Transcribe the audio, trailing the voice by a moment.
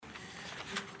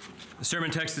The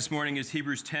sermon text this morning is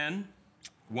Hebrews 10,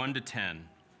 1 to 10.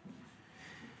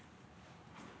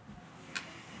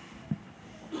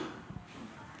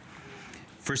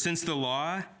 For since the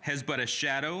law has but a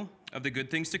shadow of the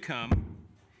good things to come,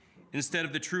 instead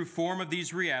of the true form of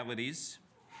these realities,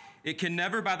 it can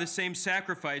never, by the same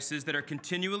sacrifices that are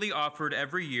continually offered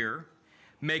every year,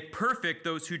 make perfect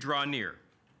those who draw near.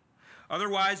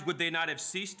 Otherwise, would they not have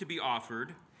ceased to be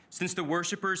offered, since the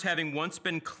worshipers, having once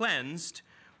been cleansed,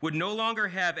 would no longer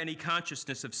have any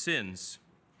consciousness of sins.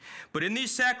 But in these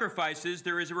sacrifices,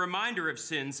 there is a reminder of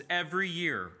sins every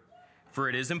year, for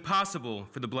it is impossible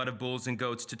for the blood of bulls and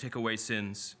goats to take away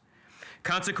sins.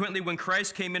 Consequently, when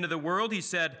Christ came into the world, he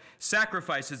said,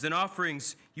 "Sacrifices and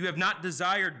offerings you have not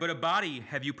desired, but a body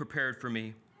have you prepared for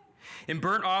me. In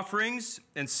burnt offerings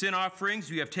and sin offerings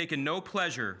you have taken no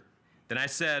pleasure." Then I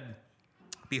said,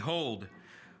 "Behold,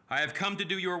 I have come to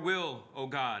do your will, O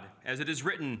God, as it is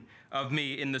written of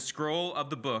me in the scroll of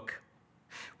the book."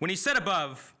 When he said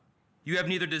above, "You have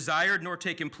neither desired nor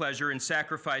taken pleasure in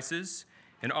sacrifices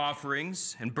and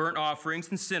offerings and burnt offerings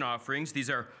and sin offerings, these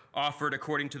are offered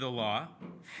according to the law,"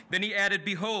 then he added,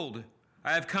 "Behold,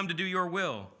 I have come to do your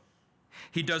will."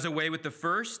 He does away with the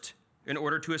first in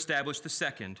order to establish the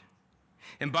second.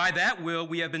 And by that will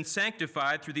we have been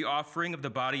sanctified through the offering of the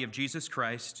body of Jesus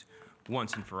Christ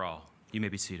once and for all. You may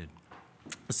be seated.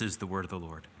 This is the word of the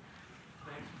Lord.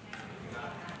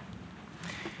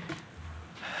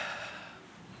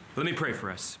 Let me pray for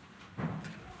us.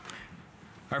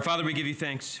 Our Father, we give you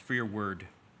thanks for your word.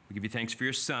 We give you thanks for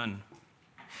your Son.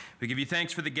 We give you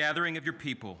thanks for the gathering of your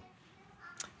people.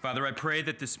 Father, I pray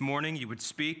that this morning you would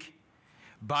speak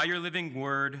by your living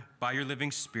word, by your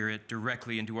living spirit,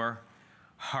 directly into our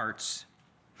hearts,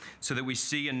 so that we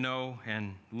see and know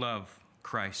and love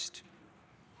Christ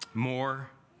more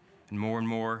and more and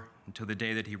more until the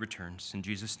day that he returns. In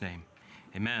Jesus' name,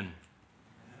 amen.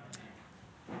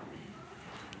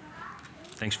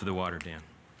 Thanks for the water, Dan.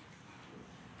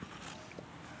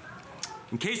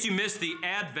 In case you missed the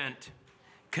Advent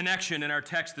connection in our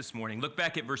text this morning, look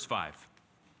back at verse 5.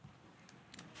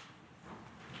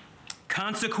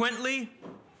 Consequently,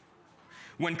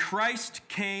 when Christ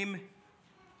came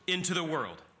into the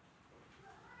world.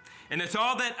 And that's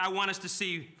all that I want us to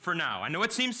see for now. I know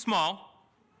it seems small.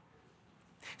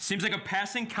 Seems like a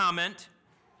passing comment.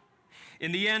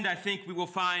 In the end, I think we will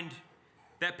find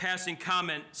that passing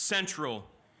comment central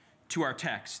to our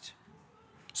text.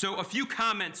 So a few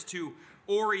comments to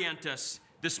orient us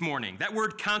this morning. That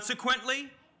word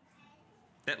consequently,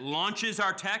 that launches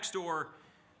our text, or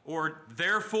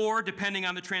therefore, depending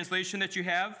on the translation that you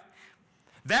have.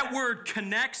 That word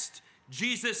connects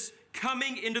Jesus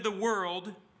coming into the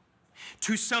world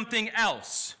to something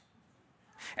else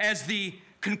as the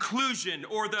conclusion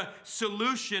or the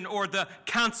solution or the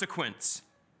consequence.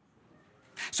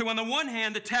 So on the one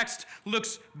hand, the text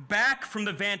looks back from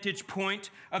the vantage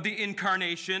point of the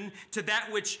incarnation to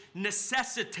that which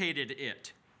necessitated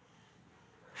it.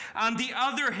 On the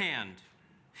other hand,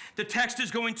 the text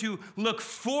is going to look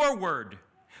forward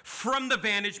from the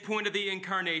vantage point of the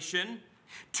incarnation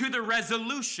to the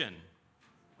resolution.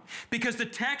 Because the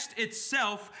text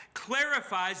itself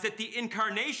clarifies that the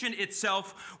incarnation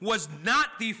itself was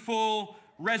not the full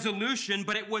resolution,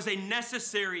 but it was a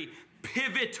necessary,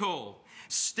 pivotal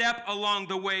step along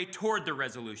the way toward the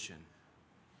resolution.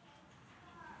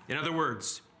 In other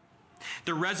words,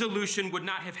 the resolution would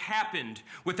not have happened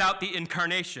without the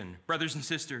incarnation, brothers and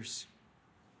sisters.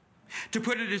 To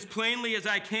put it as plainly as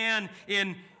I can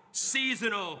in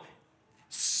seasonal,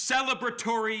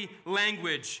 celebratory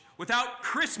language, without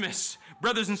Christmas,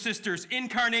 brothers and sisters,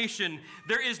 incarnation,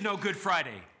 there is no Good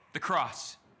Friday, the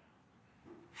cross.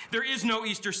 There is no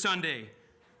Easter Sunday,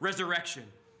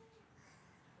 resurrection.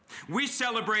 We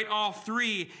celebrate all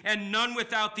three, and none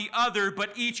without the other,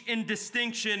 but each in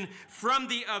distinction from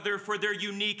the other for their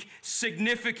unique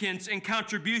significance and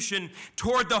contribution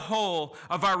toward the whole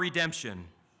of our redemption.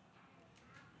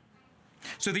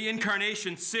 So the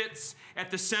incarnation sits at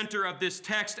the center of this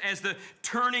text as the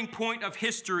turning point of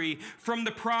history from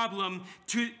the problem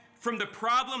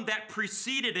that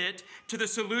preceded it to the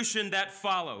solution that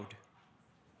followed.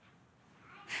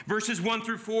 Verses 1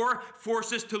 through 4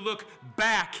 force us to look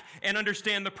back and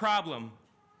understand the problem.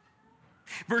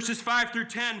 Verses 5 through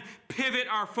 10 pivot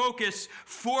our focus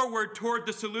forward toward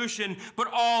the solution, but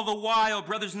all the while,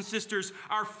 brothers and sisters,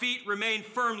 our feet remain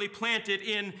firmly planted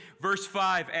in verse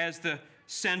 5 as the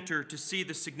center to see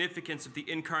the significance of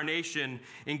the incarnation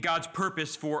in God's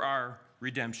purpose for our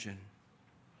redemption.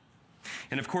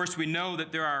 And of course, we know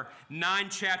that there are 9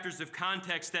 chapters of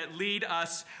context that lead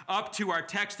us up to our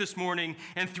text this morning,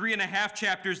 and 3.5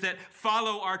 chapters that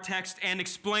follow our text and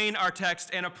explain our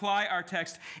text and apply our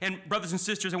text. And brothers and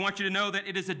sisters, I want you to know that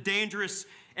it is a dangerous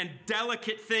and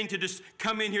delicate thing to just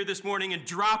come in here this morning and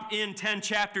drop in 10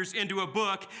 chapters into a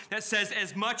book that says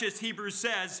as much as Hebrews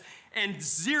says and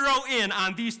zero in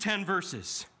on these 10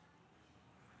 verses.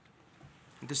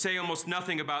 And to say almost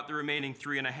nothing about the remaining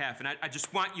 3.5. And I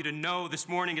just want you to know this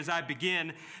morning as I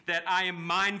begin that I am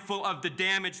mindful of the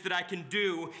damage that I can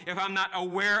do if I'm not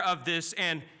aware of this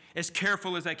and as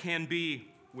careful as I can be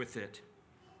with it.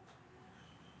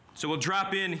 So we'll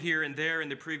drop in here and there in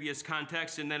the previous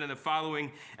context and then in the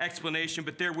following explanation,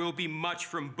 but there will be much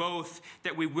from both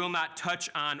that we will not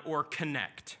touch on or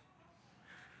connect.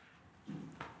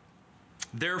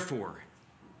 Therefore,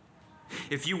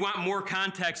 if you want more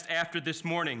context after this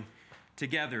morning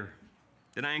together,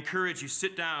 then I encourage you,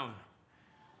 sit down,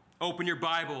 open your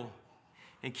Bible,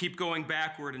 and keep going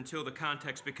backward until the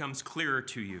context becomes clearer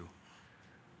to you.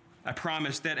 I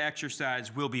promise that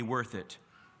exercise will be worth it.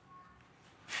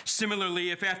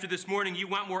 Similarly, if after this morning you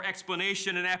want more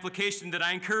explanation and application, then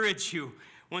I encourage you,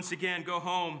 once again, go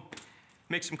home,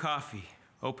 make some coffee,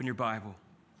 open your Bible,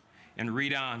 and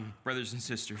read on, brothers and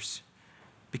sisters.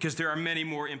 Because there are many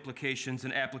more implications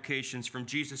and applications from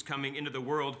Jesus coming into the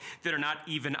world that are not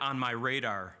even on my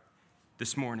radar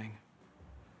this morning.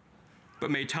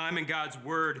 But may time in God's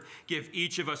word give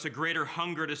each of us a greater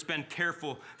hunger to spend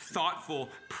careful, thoughtful,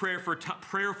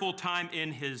 prayerful time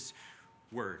in his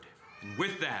word. And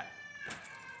with that,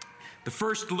 the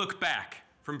first look back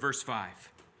from verse 5.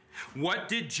 What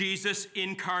did Jesus'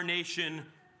 incarnation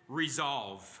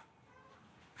resolve?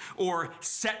 Or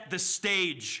set the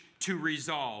stage to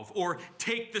resolve, or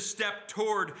take the step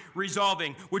toward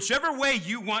resolving, whichever way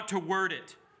you want to word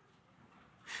it.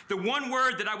 The one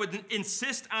word that I would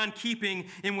insist on keeping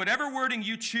in whatever wording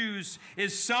you choose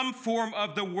is some form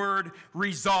of the word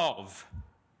resolve.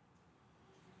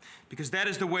 Because that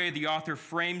is the way the author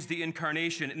frames the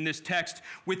incarnation in this text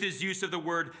with his use of the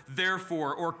word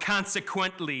therefore or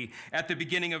consequently at the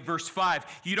beginning of verse 5.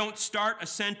 You don't start a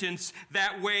sentence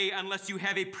that way unless you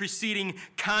have a preceding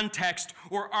context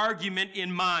or argument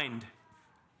in mind.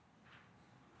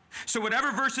 So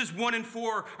whatever verses 1 and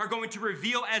 4 are going to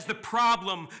reveal as the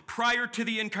problem prior to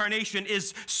the incarnation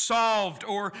is solved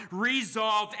or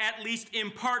resolved, at least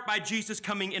in part, by Jesus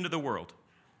coming into the world.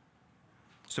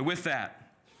 So with that,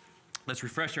 let's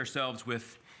refresh ourselves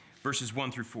with verses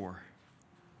 1 through 4.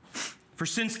 For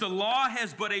since the law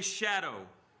has but a shadow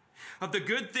of the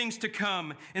good things to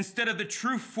come, instead of the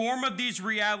true form of these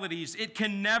realities, it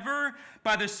can never,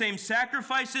 by the same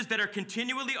sacrifices that are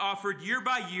continually offered year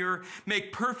by year,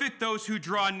 make perfect those who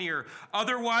draw near.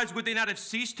 Otherwise, would they not have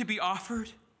ceased to be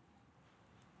offered?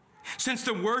 Since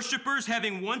the worshipers,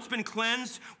 having once been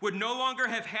cleansed, would no longer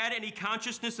have had any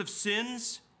consciousness of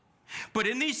sins, but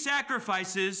in these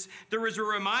sacrifices, there is a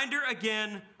reminder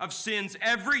again of sins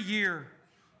every year,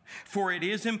 for it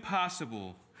is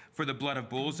impossible for the blood of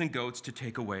bulls and goats to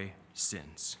take away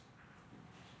sins.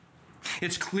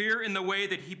 It's clear in the way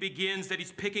that he begins that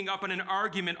he's picking up on an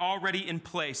argument already in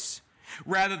place,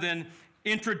 rather than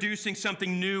introducing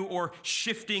something new or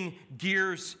shifting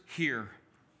gears here.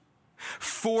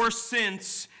 For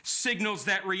since signals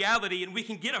that reality, and we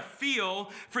can get a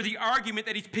feel for the argument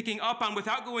that he's picking up on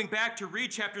without going back to read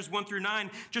chapters 1 through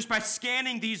 9, just by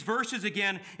scanning these verses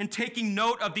again and taking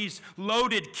note of these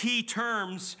loaded key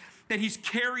terms that he's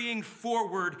carrying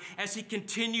forward as he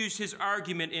continues his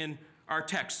argument in our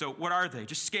text. So what are they?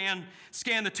 Just scan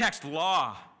the text.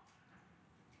 Law,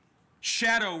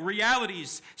 shadow,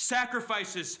 realities,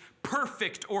 sacrifices,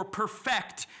 perfect or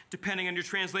perfect, depending on your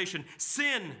translation.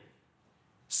 Sin,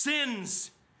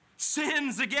 sins,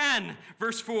 sins again.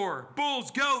 Verse 4,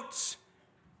 bulls, goats.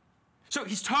 So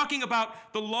he's talking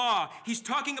about the law. He's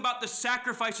talking about the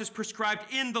sacrifices prescribed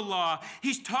in the law.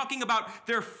 He's talking about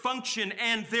their function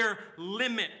and their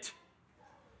limit.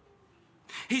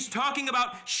 He's talking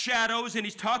about shadows and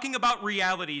he's talking about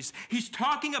realities. He's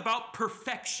talking about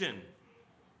perfection.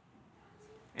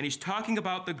 And he's talking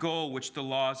about the goal which the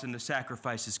laws and the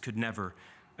sacrifices could never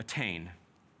attain.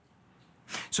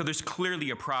 So there's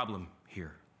clearly a problem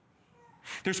here.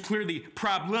 There's clearly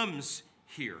problems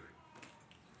here.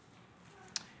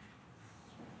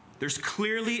 There's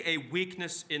clearly a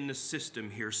weakness in the system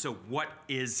here. So what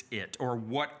is it, or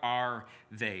what are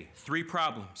they? 3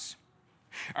 problems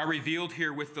are revealed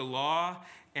here with the law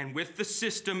and with the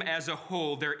system as a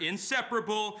whole. They're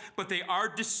inseparable, but they are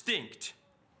distinct.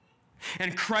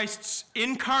 And Christ's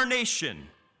incarnation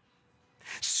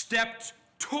stepped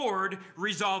toward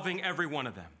resolving every one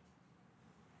of them.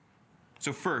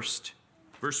 So first,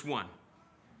 verse 1.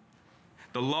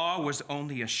 The law was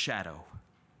only a shadow.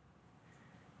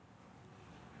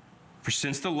 For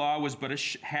since the law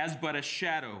has but a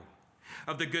shadow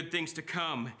of the good things to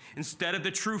come, instead of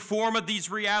the true form of these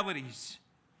realities.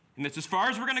 And that's as far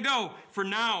as we're going to go for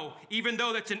now, even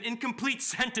though that's an incomplete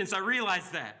sentence, I realize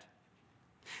that.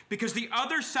 Because the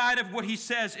other side of what he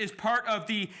says is part of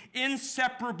the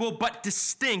inseparable but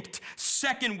distinct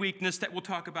second weakness that we'll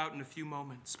talk about in a few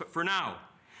moments. But for now,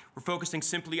 we're focusing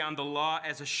simply on the law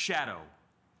as a shadow.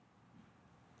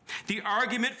 The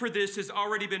argument for this has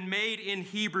already been made in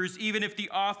Hebrews, even if the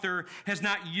author has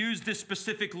not used this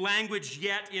specific language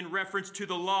yet in reference to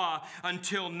the law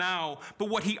until now. But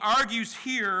what he argues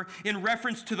here in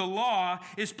reference to the law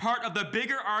is part of the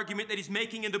bigger argument that he's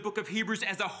making in the book of Hebrews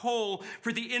as a whole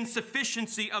for the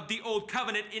insufficiency of the Old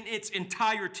Covenant in its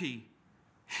entirety,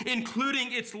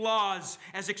 including its laws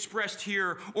as expressed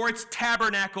here, or its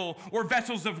tabernacle, or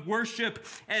vessels of worship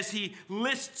as he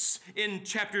lists in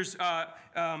chapters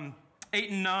 8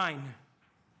 and 9.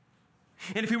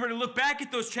 And if we were to look back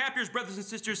at those chapters, brothers and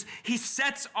sisters, he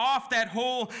sets off that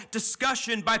whole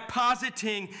discussion by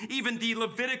positing even the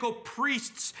Levitical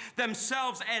priests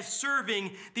themselves as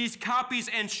serving these copies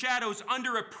and shadows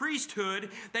under a priesthood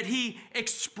that he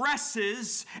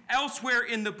expresses elsewhere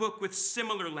in the book with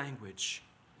similar language.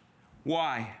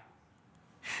 Why?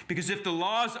 Because if the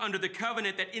laws under the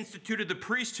covenant that instituted the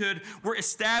priesthood were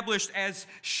established as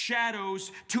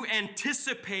shadows to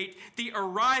anticipate the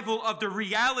arrival of the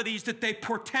realities that they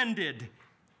portended,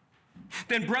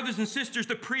 then, brothers and sisters,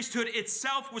 the priesthood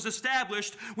itself was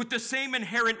established with the same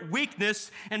inherent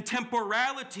weakness and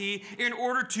temporality in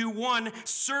order to, one,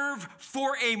 serve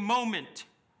for a moment,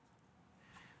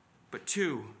 but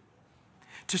two,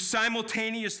 to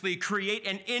simultaneously create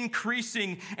an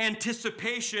increasing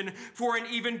anticipation for an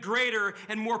even greater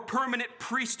and more permanent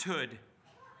priesthood.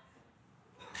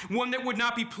 One that would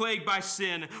not be plagued by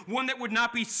sin, one that would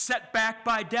not be set back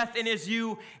by death. And as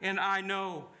you and I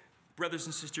know, brothers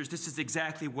and sisters, this is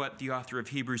exactly what the author of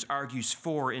Hebrews argues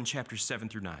for in chapters 7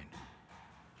 through 9.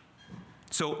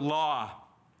 So law,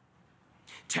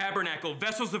 tabernacle,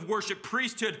 vessels of worship,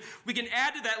 priesthood. We can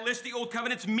add to that list the Old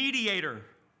Covenant's mediator,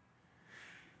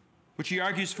 which he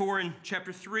argues for in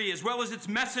chapter 3, as well as its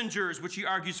messengers, which he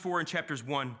argues for in chapters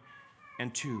 1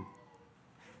 and 2.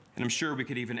 And I'm sure we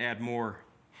could even add more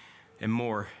and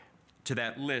more to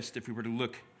that list if we were to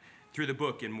look through the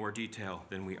book in more detail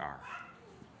than we are.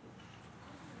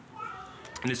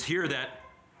 And it's here that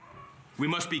we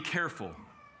must be careful,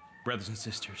 brothers and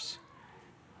sisters,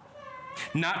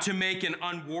 not to make an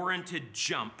unwarranted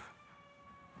jump.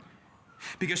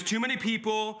 Because too many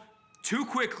people too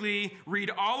quickly read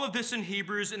all of this in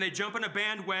Hebrews and they jump on a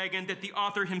bandwagon that the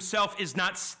author himself is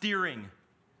not steering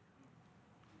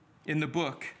in the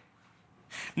book.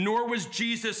 Nor was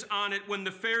Jesus on it when the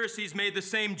Pharisees made the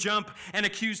same jump and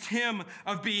accused him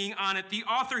of being on it. The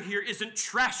author here isn't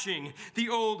trashing the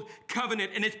Old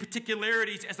Covenant and its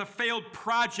particularities as a failed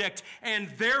project and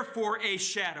therefore a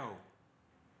shadow,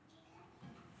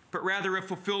 but rather a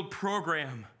fulfilled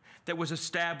program that was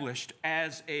established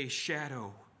as a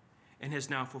shadow and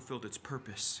has now fulfilled its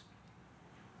purpose.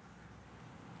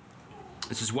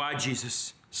 This is why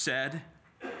Jesus said,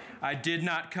 I did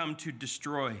not come to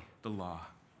destroy the law,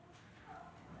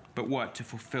 but what? To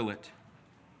fulfill it.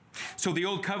 So the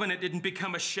Old Covenant didn't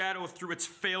become a shadow through its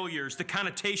failures. The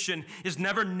connotation is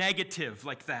never negative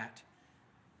like that.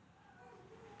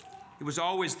 It was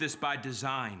always this by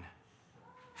design.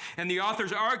 And the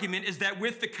author's argument is that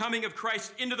with the coming of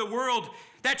Christ into the world,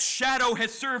 that shadow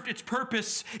has served its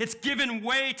purpose. It's given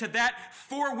way to that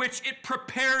for which it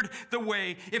prepared the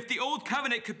way. If the Old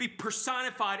Covenant could be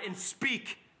personified and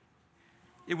speak,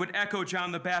 it would echo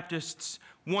John the Baptist's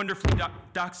wonderfully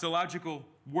doxological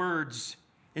words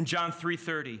in John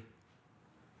 3:30.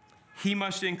 He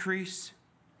must increase,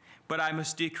 but I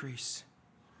must decrease.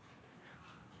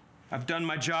 I've done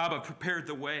my job. I've prepared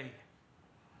the way.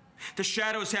 The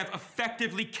shadows have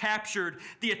effectively captured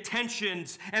the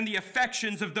attentions and the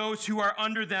affections of those who are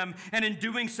under them, and in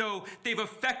doing so, they've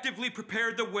effectively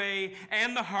prepared the way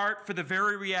and the heart for the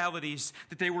very realities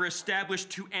that they were established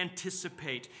to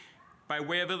anticipate. By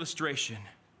way of illustration,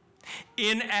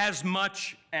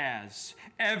 inasmuch as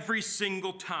every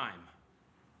single time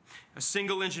a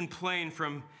single-engine plane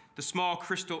from the small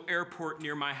Crystal Airport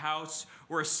near my house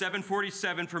or a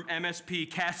 747 from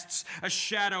MSP casts a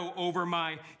shadow over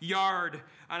my yard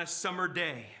on a summer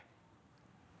day,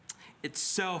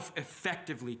 itself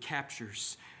effectively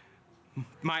captures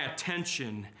my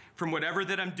attention from whatever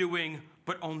that I'm doing,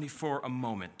 but only for a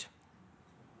moment.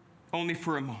 Only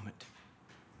for a moment.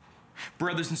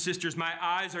 Brothers and sisters, my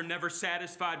eyes are never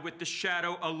satisfied with the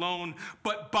shadow alone,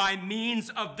 but by means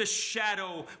of the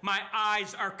shadow, my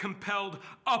eyes are compelled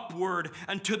upward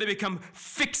until they become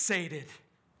fixated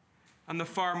on the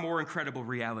far more incredible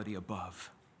reality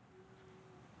above.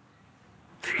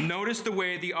 Notice the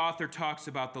way the author talks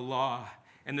about the law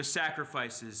and the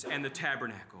sacrifices and the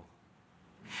tabernacle.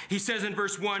 He says in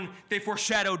verse 1, they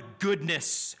foreshadowed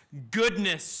goodness,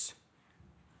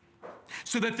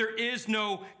 so that there is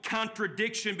no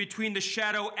contradiction between the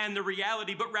shadow and the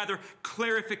reality, but rather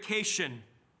clarification.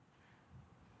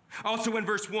 Also in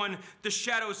verse 1, the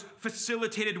shadows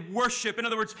facilitated worship. In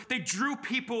other words, they drew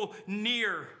people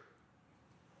near.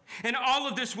 And all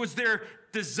of this was their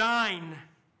design.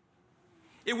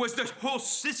 It was the whole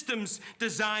system's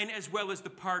design as well as the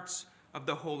parts of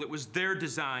the whole. It was their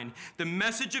design. The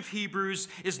message of Hebrews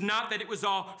is not that it was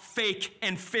all fake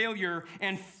and failure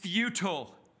and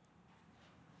futile.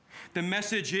 The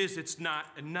message is it's not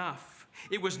enough.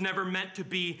 It was never meant to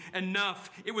be enough.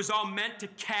 It was all meant to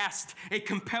cast a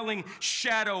compelling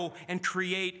shadow and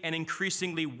create an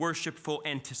increasingly worshipful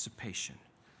anticipation.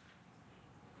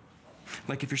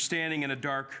 Like if you're standing in a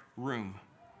dark room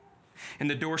and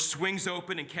the door swings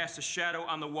open and casts a shadow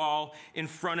on the wall in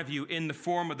front of you in the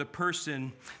form of the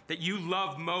person that you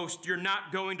love most, you're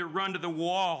not going to run to the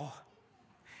wall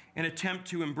and attempt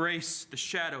to embrace the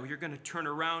shadow. You're going to turn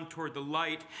around toward the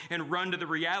light and run to the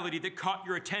reality that caught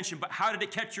your attention. But how did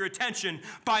it catch your attention?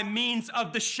 By means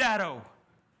of the shadow.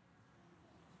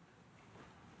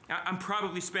 I'm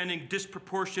probably spending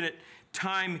disproportionate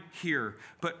time here,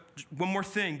 but one more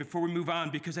thing before we move on,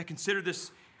 because I consider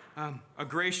this a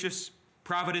gracious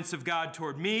providence of God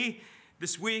toward me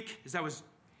this week as I was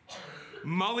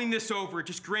mulling this over. It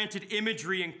just granted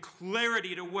imagery and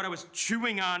clarity to what I was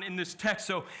chewing on in this text.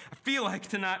 So I feel like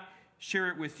to not share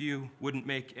it with you wouldn't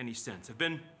make any sense. I've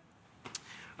been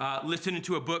listening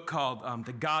to a book called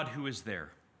The God Who Is There.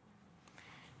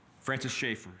 Francis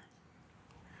Schaeffer.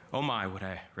 Oh my, would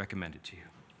I recommend it to you.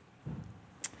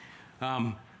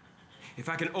 If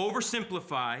I can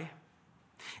oversimplify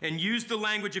and use the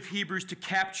language of Hebrews to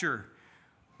capture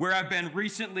where I've been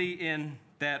recently in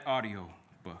that audio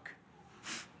book.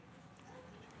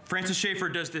 Francis Schaeffer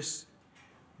does this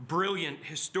brilliant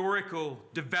historical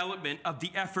development of the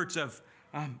efforts of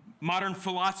modern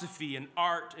philosophy and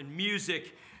art and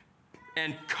music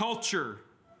and culture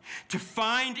to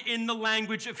find in the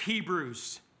language of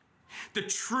Hebrews the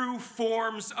true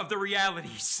forms of the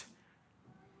realities.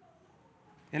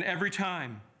 And every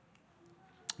time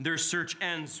their search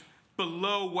ends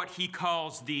below what he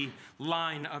calls the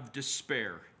line of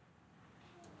despair.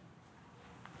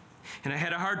 And I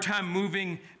had a hard time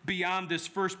moving beyond this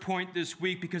first point this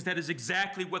week because that is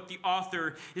exactly what the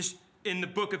author is in the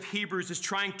book of Hebrews is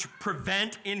trying to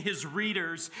prevent in his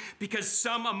readers, because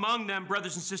some among them,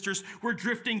 brothers and sisters, were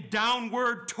drifting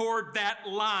downward toward that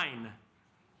line.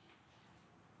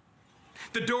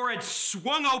 The door had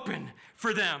swung open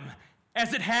for them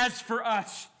as it has for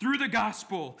us through the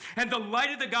gospel, and the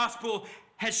light of the gospel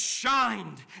has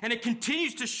shined, and it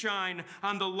continues to shine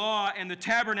on the law and the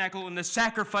tabernacle and the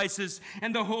sacrifices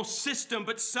and the whole system,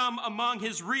 but some among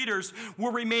his readers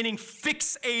were remaining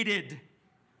fixated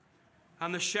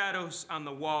on the shadows on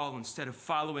the wall instead of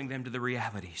following them to the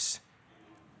realities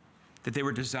that they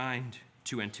were designed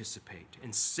to anticipate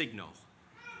and signal.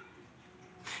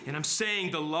 And I'm saying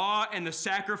the law and the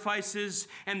sacrifices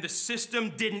and the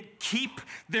system didn't keep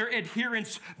their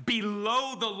adherents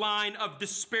below the line of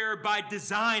despair by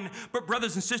design, but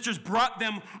brothers and sisters, brought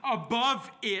them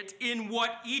above it in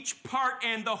what each part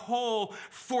and the whole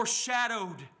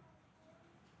foreshadowed.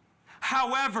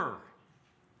 However,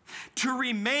 to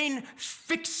remain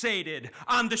fixated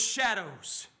on the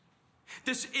shadows,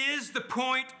 this is the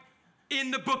point in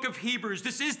the book of Hebrews.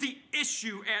 This is the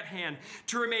issue at hand,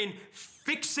 to remain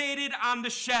fixated on the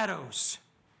shadows.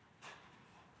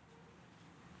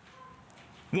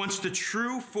 Once the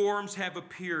true forms have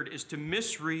appeared, is to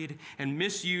misread and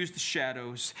misuse the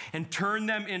shadows and turn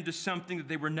them into something that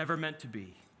they were never meant to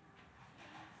be,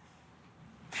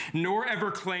 nor ever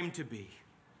claimed to be,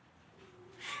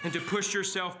 and to push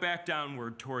yourself back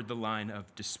downward toward the line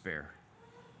of despair.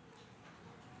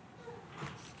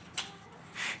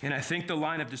 And I think the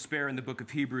line of despair in the book of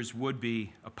Hebrews would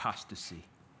be apostasy.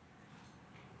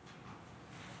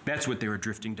 That's what they were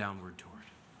drifting downward toward.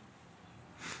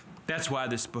 That's why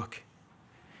this book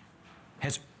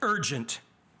has urgent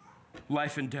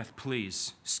life and death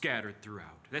pleas scattered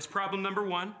throughout. That's problem number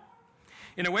one.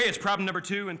 In a way, it's problem number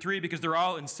 2 and 3 because they're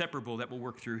all inseparable that we'll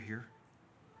work through here.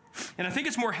 And I think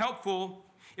it's more helpful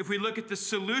if we look at the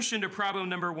solution to problem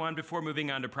number 1 before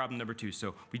moving on to problem number 2.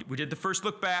 So we did the first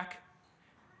look back.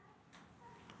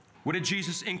 What did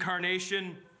Jesus'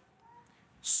 incarnation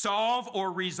solve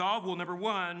or resolve? Well, number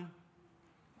one,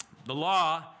 the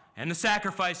law and the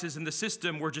sacrifices and the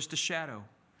system were just a shadow.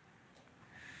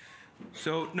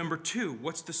 So, number two,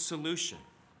 what's the solution?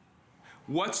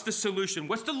 What's the solution?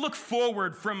 What's the look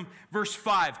forward from verse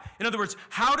 5? In other words,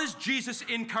 how does Jesus'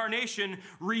 incarnation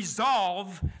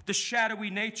resolve the shadowy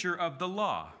nature of the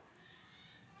law?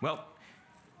 Well,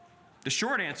 the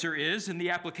short answer is, and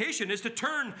the application is, to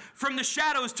turn from the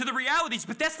shadows to the realities,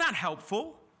 but that's not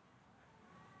helpful.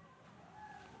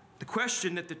 The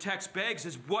question that the text begs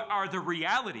is, what are the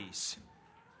realities?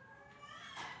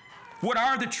 What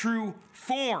are the true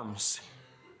forms?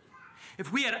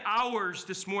 If we had hours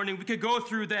this morning, we could go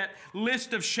through that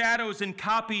list of shadows and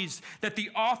copies that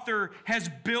the author has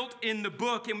built in the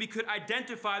book, and we could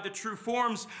identify the true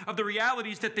forms of the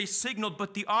realities that they signaled,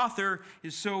 but the author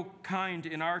is so kind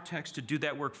in our text to do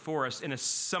that work for us in a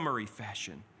summary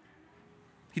fashion.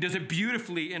 He does it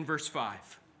beautifully in verse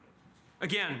 5.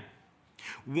 Again,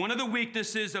 one of the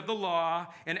weaknesses of the law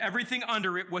and everything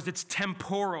under it was its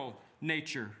temporal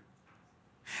nature.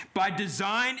 By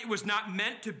design, it was not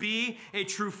meant to be a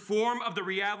true form of the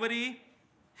reality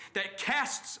that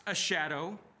casts a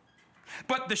shadow,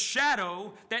 but the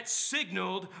shadow that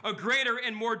signaled a greater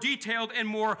and more detailed and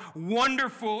more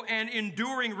wonderful and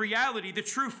enduring reality, the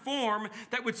true form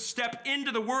that would step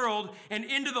into the world and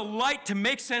into the light to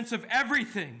make sense of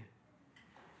everything.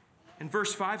 And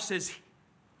verse 5 says,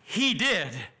 He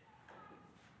did.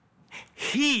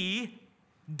 He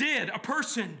did, a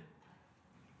person,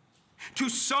 to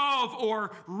solve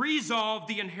or resolve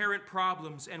the inherent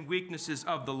problems and weaknesses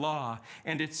of the law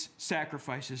and its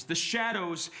sacrifices. The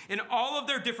shadows, in all of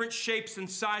their different shapes and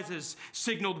sizes,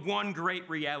 signaled one great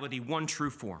reality, one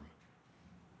true form.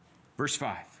 Verse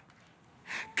 5.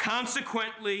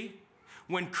 Consequently,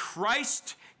 when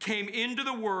Christ came into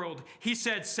the world, he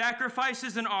said,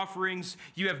 sacrifices and offerings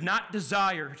you have not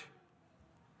desired,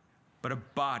 but a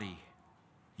body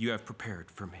you have prepared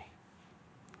for me.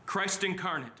 Christ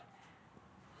incarnate,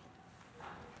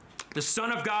 the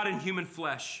Son of God in human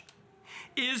flesh,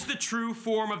 is the true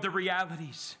form of the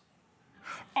realities.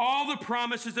 All the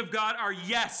promises of God are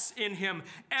yes in him,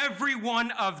 every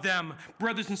one of them,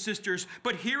 brothers and sisters.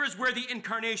 But here is where the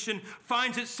incarnation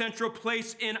finds its central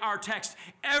place in our text.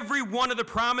 Every one of the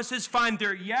promises find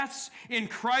their yes in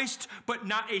Christ, but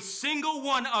not a single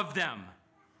one of them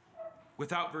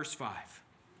without verse 5.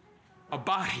 A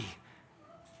body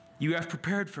you have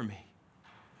prepared for me.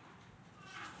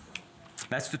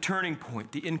 That's the turning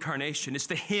point, the incarnation. It's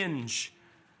the hinge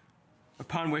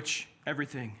upon which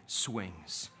everything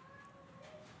swings.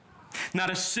 Not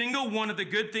a single one of the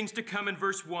good things to come in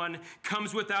verse 1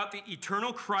 comes without the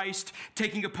eternal Christ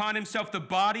taking upon himself the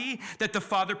body that the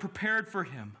Father prepared for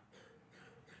him.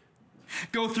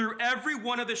 Go through every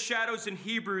one of the shadows in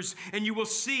Hebrews, and you will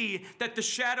see that the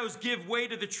shadows give way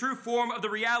to the true form of the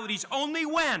realities only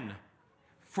when,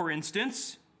 for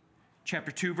instance,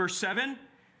 chapter 2, verse 7,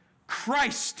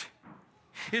 Christ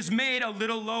is made a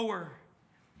little lower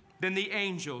than the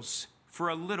angels for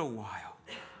a little while,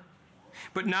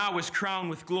 but now is crowned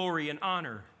with glory and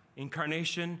honor,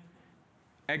 incarnation,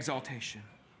 exaltation.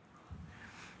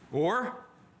 Or,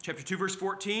 chapter 2, verse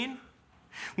 14,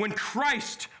 when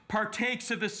Christ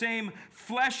partakes of the same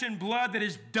flesh and blood that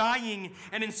is dying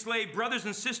and enslaved brothers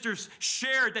and sisters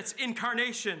shared, that's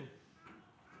incarnation,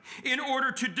 in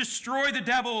order to destroy the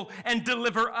devil and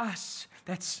deliver us,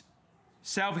 that's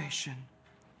salvation,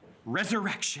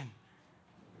 resurrection.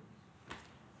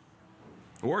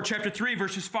 Or chapter 3,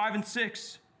 verses 5 and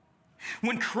 6.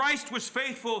 When Christ was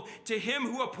faithful to him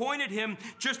who appointed him,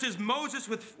 just as Moses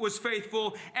was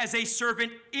faithful as a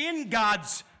servant in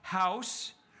God's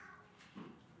house,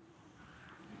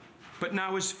 but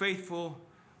now is faithful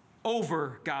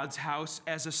over God's house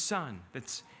as a son.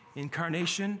 That's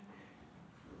incarnation,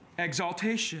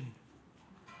 exaltation.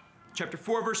 Chapter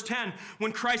 4, verse 10,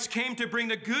 when Christ came to bring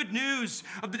the good news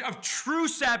of true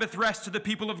Sabbath rest to the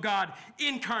people of God,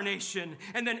 incarnation,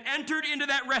 and then entered into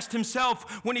that rest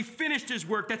himself when he finished his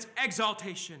work, that's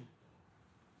exaltation.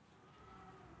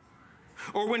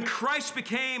 Or when Christ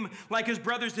became like his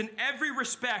brothers in every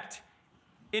respect,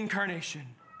 incarnation,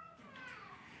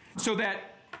 so that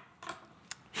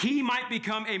he might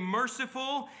become a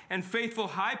merciful and faithful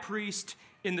high priest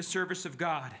in the service of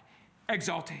God,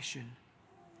 exaltation.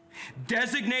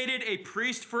 Designated a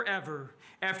priest forever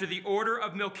after the order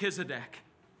of Melchizedek,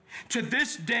 to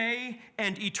this day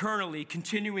and eternally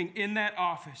continuing in that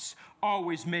office,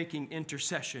 always making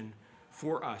intercession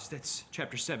for us. That's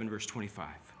chapter 7, verse 25.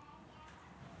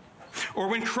 Or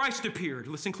when Christ appeared,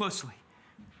 listen closely,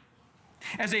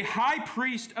 as a high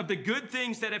priest of the good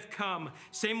things that have come,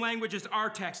 same language as our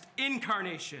text,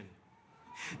 incarnation,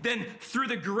 then through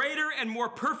the greater and more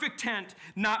perfect tent,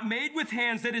 not made with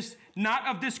hands, that is not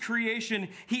of this creation,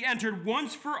 he entered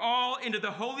once for all into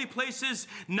the holy places,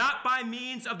 not by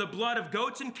means of the blood of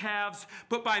goats and calves,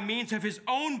 but by means of his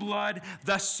own blood,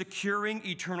 thus securing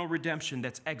eternal redemption.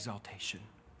 That's exaltation.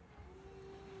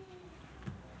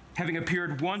 Having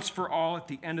appeared once for all at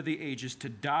the end of the ages to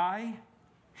die,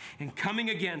 and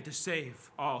coming again to save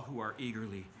all who are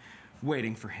eagerly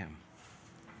waiting for him.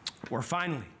 Or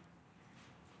finally,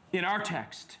 in our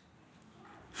text,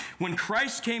 when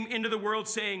Christ came into the world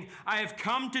saying, I have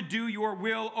come to do your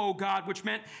will, O God, which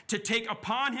meant to take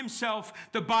upon himself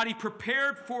the body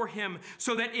prepared for him,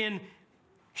 so that in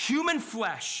human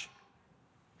flesh,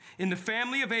 in the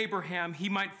family of Abraham, he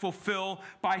might fulfill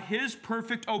by his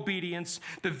perfect obedience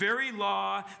the very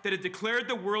law that had declared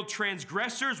the world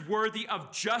transgressors worthy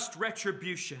of just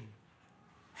retribution,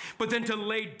 but then to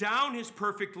lay down his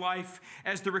perfect life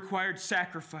as the required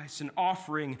sacrifice and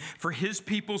offering for his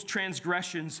people's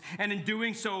transgressions, and in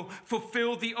doing so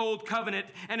fulfill the old covenant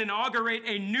and inaugurate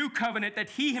a new covenant that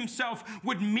he himself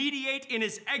would mediate in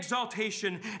his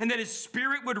exaltation, and that his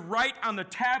Spirit would write on the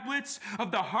tablets of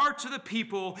the hearts of the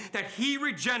people that he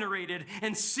regenerated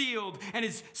and sealed and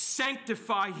is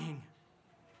sanctifying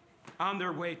on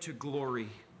their way to glory.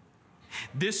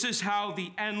 This is how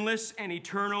the endless and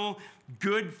eternal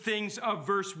good things of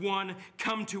verse 1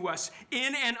 come to us.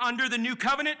 In and under the new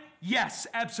covenant? Yes,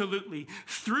 absolutely.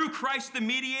 Through Christ the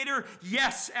mediator?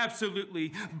 Yes,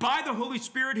 absolutely. By the Holy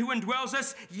Spirit who indwells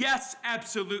us? Yes,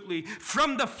 absolutely.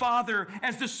 From the Father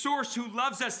as the source who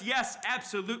loves us? Yes,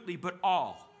 absolutely. But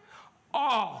all,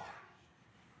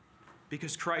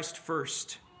 because Christ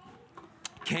first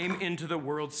came into the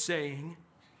world saying,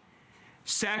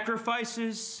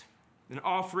 sacrifices and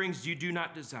offerings you do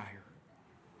not desire,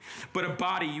 but a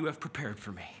body you have prepared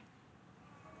for me.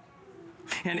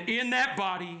 And in that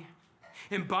body,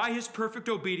 and by his perfect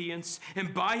obedience,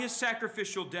 and by his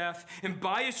sacrificial death, and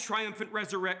by his triumphant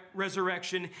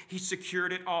resurrection, he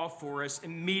secured it all for us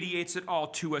and mediates it all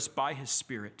to us by his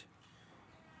Spirit.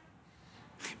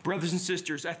 Brothers and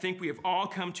sisters, I think we have all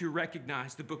come to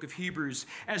recognize the book of Hebrews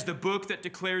as the book that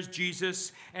declares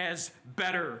Jesus as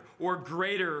better or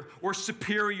greater or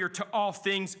superior to all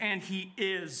things, and he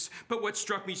is. But what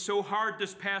struck me so hard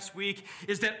this past week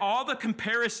is that all the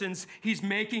comparisons he's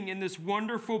making in this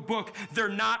wonderful book, they're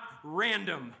not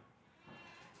random.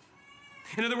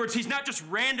 In other words, he's not just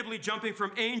randomly jumping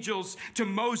from angels to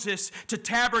Moses to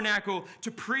tabernacle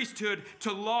to priesthood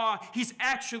to law. He's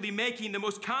actually making the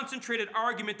most concentrated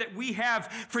argument that we have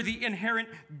for the inherent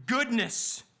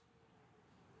goodness,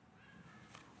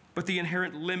 but the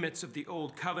inherent limits of the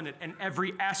old covenant and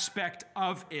every aspect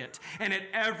of it. And at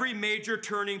every major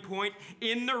turning point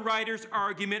in the writer's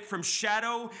argument, from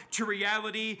shadow to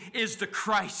reality, is the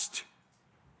Christ.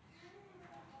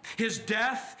 His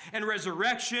death and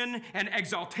resurrection and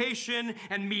exaltation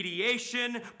and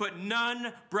mediation, but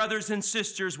none, brothers and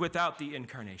sisters, without the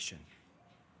incarnation.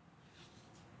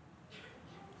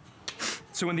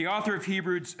 So when the author of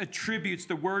Hebrews attributes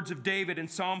the words of David in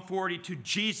Psalm 40 to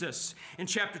Jesus in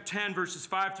chapter 10, verses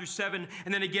 5 through 7,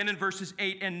 and then again in verses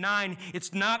 8 and 9,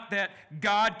 it's not that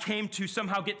God came to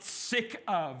somehow get sick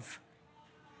of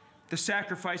the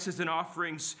sacrifices and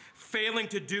offerings, failing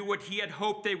to do what he had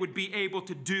hoped they would be able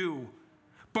to do,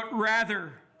 but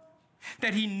rather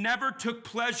that he never took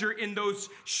pleasure in those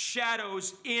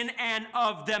shadows in and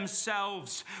of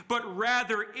themselves, but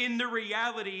rather in the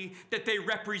reality that they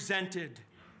represented.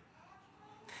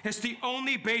 It's the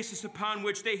only basis upon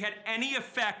which they had any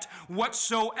effect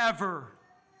whatsoever,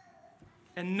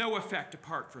 and no effect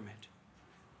apart from it.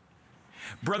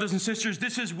 Brothers and sisters,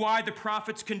 this is why the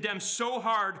prophets condemn so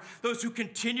hard those who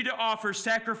continue to offer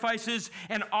sacrifices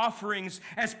and offerings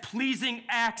as pleasing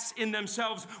acts in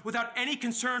themselves without any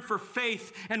concern for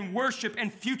faith and worship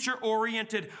and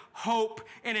future-oriented hope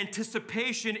and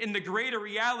anticipation in the greater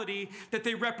reality that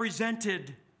they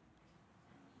represented.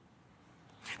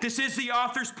 This is the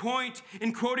author's point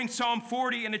in quoting Psalm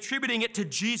 40 and attributing it to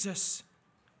Jesus.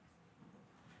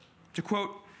 To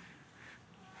quote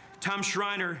Tom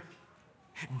Schreiner,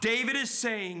 David is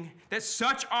saying that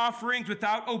such offerings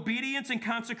without obedience and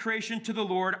consecration to the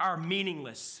Lord are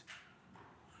meaningless.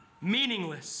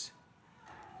 Meaningless.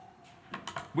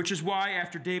 Which is why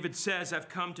after David says, I've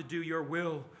come to do your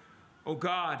will, O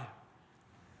God,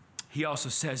 he also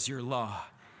says your law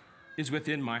is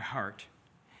within my heart,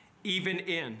 even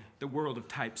in the world of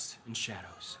types and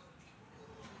shadows.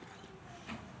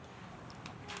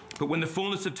 But when the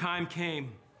fullness of time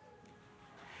came,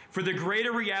 For the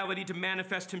greater reality to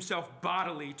manifest himself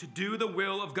bodily, to do the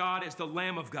will of God as the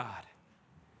Lamb of God.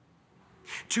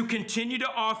 To continue to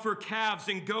offer calves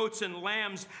and goats and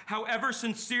lambs, however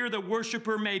sincere the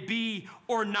worshiper may be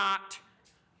or not,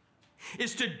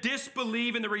 is to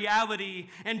disbelieve in the reality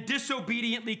and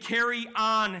disobediently carry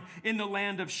on in the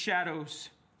land of shadows.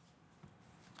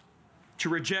 To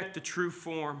reject the true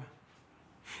form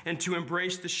and to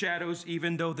embrace the shadows,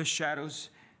 even though the shadows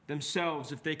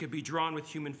themselves, if they could be drawn with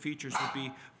human features, would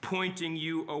be pointing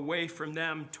you away from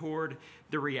them toward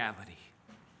the reality.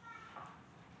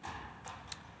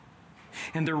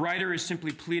 And the writer is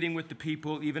simply pleading with the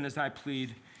people, even as I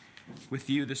plead with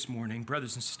you this morning.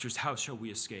 Brothers and sisters, how shall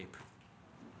we escape?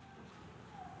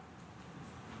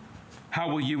 How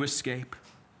will you escape?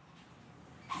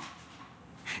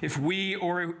 If we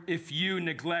or if you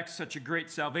neglect such a great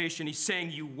salvation, he's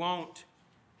saying you won't.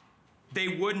 They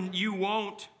wouldn't, you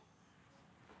won't.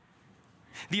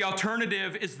 The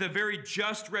alternative is the very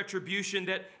just retribution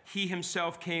that he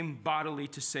himself came bodily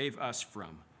to save us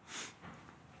from.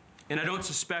 And I don't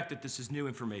suspect that this is new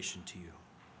information to you.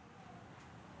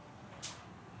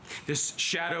 This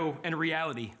shadow and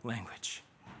reality language.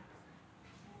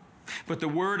 But the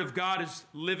word of God is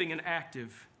living and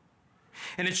active.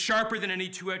 And it's sharper than any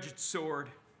two-edged sword.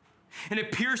 And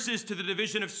it pierces to the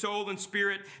division of soul and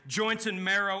spirit, joints and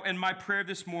marrow. And my prayer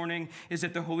this morning is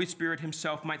that the Holy Spirit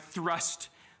himself might thrust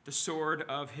the sword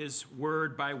of his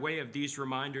word by way of these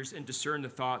reminders and discern the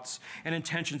thoughts and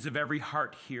intentions of every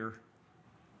heart here.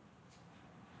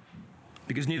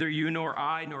 Because neither you nor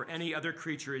I nor any other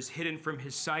creature is hidden from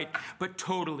his sight, but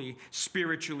totally,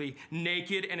 spiritually,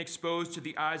 naked and exposed to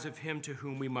the eyes of him to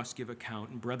whom we must give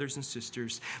account. And brothers and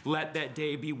sisters, let that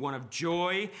day be one of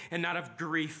joy and not of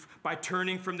grief, by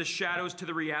turning from the shadows to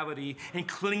the reality and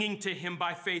clinging to him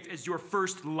by faith as your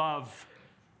first love,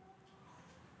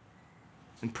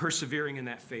 and persevering in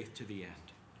that faith to the end.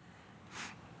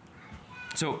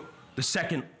 So, the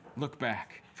second look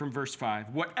back from verse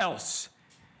 5. What else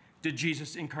did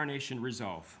Jesus' incarnation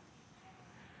resolve?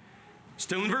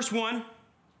 Still in verse 1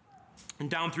 and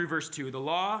down through verse 2, the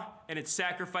law and its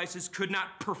sacrifices could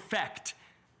not perfect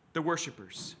the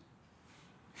worshipers.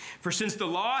 For since the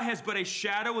law has but a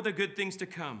shadow of the good things to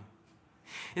come,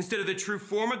 instead of the true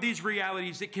form of these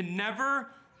realities, it can never,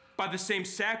 by the same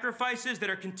sacrifices that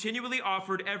are continually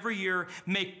offered every year,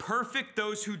 make perfect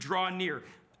those who draw near.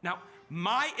 Now,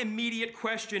 my immediate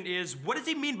question is, what does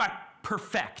he mean by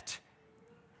perfect?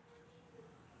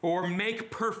 Or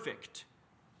make perfect?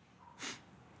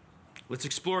 Let's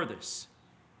explore this.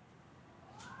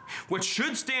 What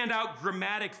should stand out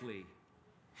grammatically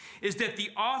is that the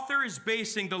author is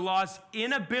basing the law's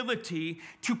inability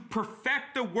to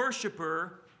perfect the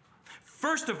worshiper,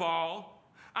 first of all,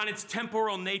 on its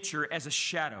temporal nature as a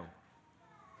shadow.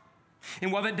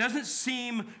 And while that doesn't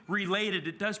seem related,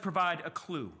 it does provide a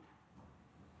clue.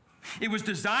 It was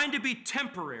designed to be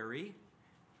temporary,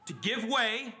 to give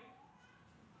way,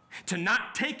 to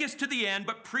not take us to the end,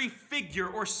 but prefigure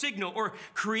or signal or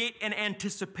create an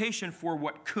anticipation for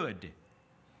what could.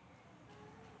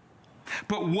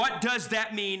 But what does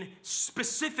that mean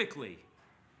specifically?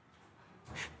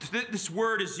 This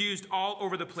word is used all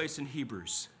over the place in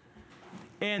Hebrews.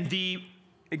 And the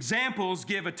examples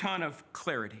give a ton of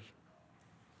clarity.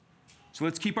 So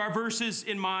let's keep our verses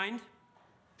in mind.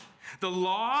 The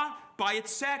law, by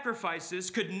its sacrifices,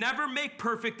 could never make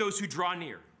perfect those who draw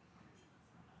near.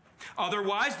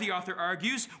 Otherwise, the author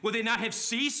argues, would they not have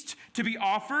ceased to be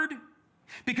offered?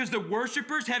 Because the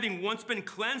worshipers, having once been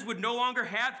cleansed, would no longer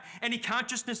have any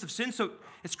consciousness of sin. So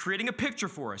it's creating a picture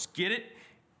for us. Get it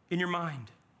in your mind.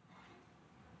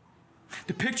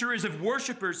 The picture is of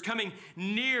worshipers coming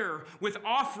near with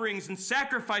offerings and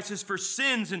sacrifices for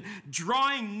sins and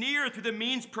drawing near through the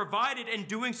means provided, and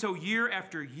doing so year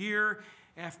after year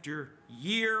after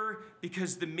year,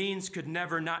 because the means could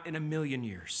never, not in a million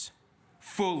years,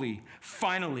 fully,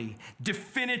 finally,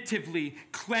 definitively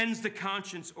cleanse the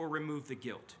conscience or remove the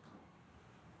guilt.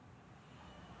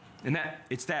 And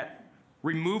it's that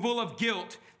removal of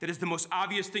guilt that is the most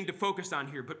obvious thing to focus on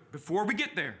here. But before we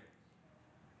get there,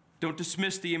 don't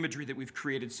dismiss the imagery that we've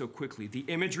created so quickly. The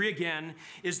imagery, again,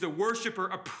 is the worshiper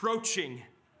approaching,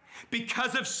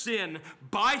 because of sin,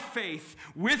 by faith,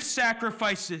 with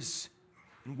sacrifices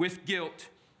and with guilt.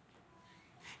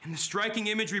 And the striking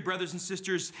imagery, brothers and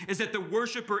sisters, is that the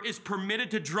worshiper is permitted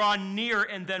to draw near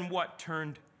and then what?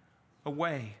 Turned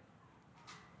away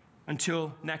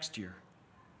until next year.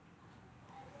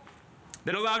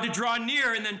 Then allowed to draw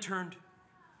near and then turned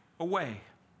away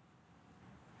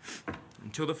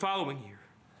until the following year.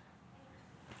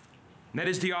 And that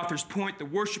is the author's point. The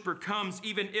worshiper comes,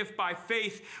 even if by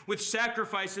faith, with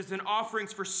sacrifices and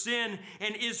offerings for sin,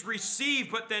 and is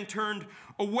received, but then turned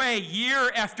away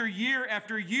year after year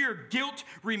after year, guilt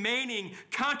remaining,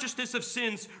 consciousness of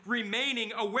sins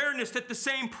remaining, awareness that the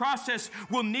same process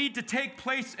will need to take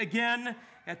place again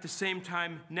at the same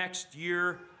time next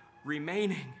year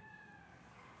remaining.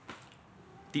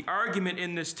 The argument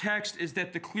in this text is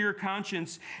that the clear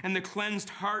conscience and the cleansed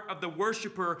heart of the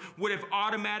worshiper would have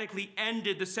automatically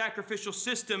ended the sacrificial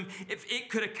system if it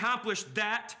could accomplish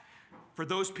that for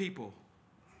those people.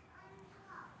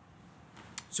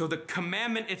 So the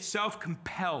commandment itself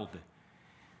compelled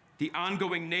the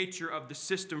ongoing nature of the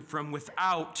system from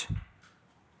without,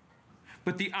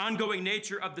 but the ongoing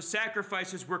nature of the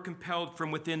sacrifices were compelled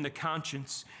from within the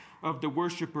conscience of the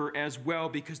worshiper as well,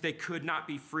 because they could not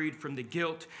be freed from the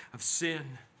guilt of sin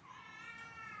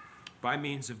by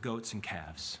means of goats and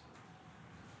calves.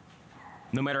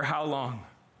 No matter how long,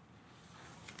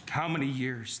 how many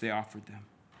years they offered them.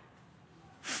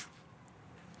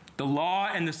 The law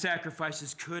and the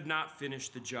sacrifices could not finish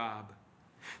the job,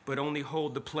 but only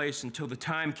hold the place until the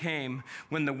time came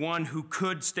when the one who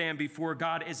could stand before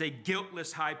God as a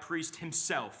guiltless high priest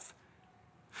himself,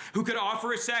 who could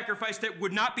offer a sacrifice that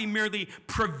would not be merely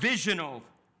provisional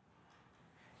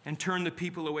and turn the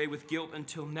people away with guilt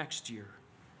until next year,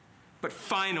 but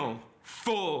final,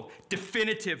 full,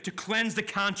 definitive, to cleanse the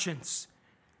conscience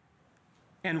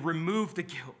and remove the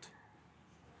guilt,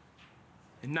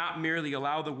 and not merely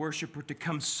allow the worshiper to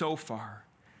come so far,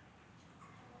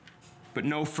 but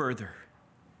no further,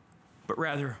 but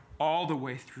rather all the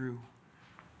way through,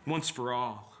 once for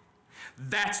all.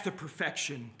 That's the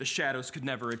perfection the shadows could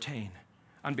never attain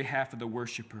on behalf of the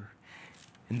worshiper.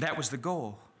 And that was the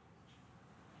goal.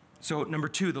 So, number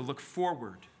 2, the look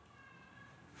forward.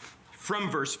 From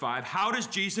verse 5, how does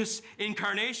Jesus'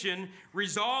 incarnation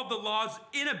resolve the law's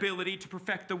inability to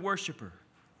perfect the worshiper?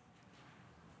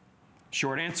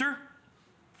 Short answer,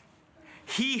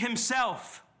 he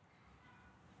himself,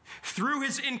 through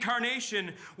his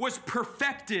incarnation, was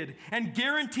perfected and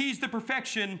guarantees the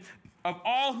perfection of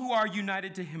all who are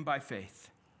united to him by faith.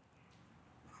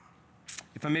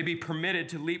 If I may be permitted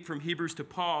to leap from Hebrews to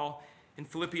Paul in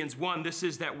Philippians 1, this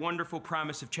is that wonderful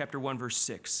promise of chapter 1, verse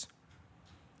 6.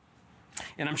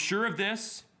 And I'm sure of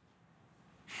this,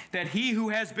 that he who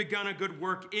has begun a good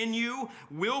work in you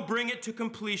will bring it to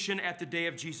completion at the day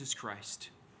of Jesus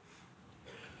Christ,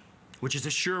 which is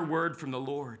a sure word from the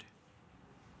Lord.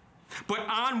 But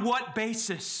on what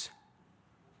basis?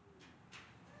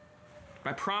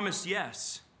 By promise,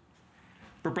 yes.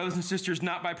 But brothers and sisters,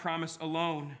 not by promise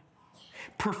alone.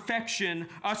 Perfection,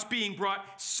 us being brought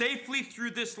safely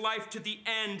through this life to the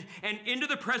end and into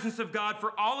the presence of God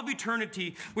for all of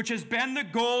eternity, which has been the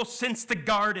goal since the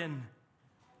garden,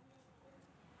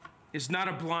 is not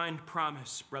a blind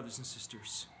promise, brothers and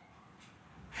sisters.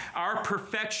 Our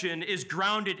perfection is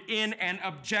grounded in an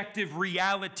objective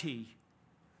reality.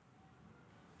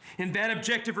 And that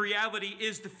objective reality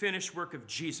is the finished work of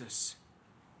Jesus.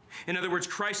 In other words,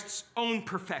 Christ's own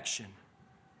perfection.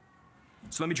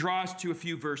 So let me draw us to a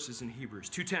few verses in Hebrews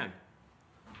 2:10.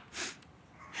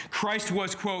 Christ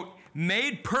was, quote,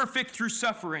 made perfect through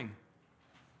suffering,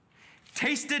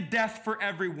 tasted death for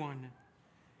everyone,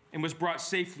 and was brought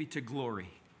safely to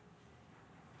glory.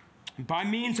 And by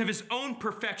means of his own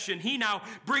perfection, he now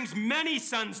brings many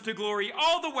sons to glory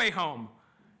all the way home.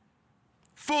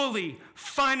 Fully,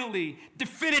 finally,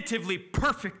 definitively,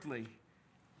 perfectly.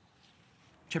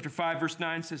 Chapter 5, verse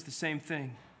 9 says the same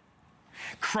thing.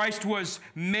 Christ was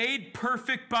made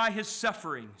perfect by his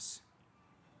sufferings.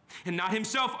 And not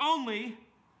himself only,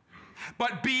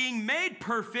 but being made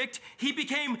perfect, he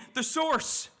became the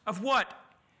source of what?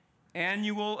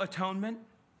 Annual atonement?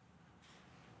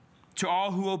 To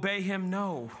all who obey him?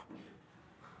 No.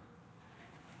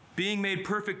 Being made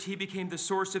perfect, he became the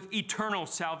source of eternal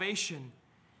salvation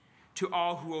to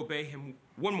all who obey him.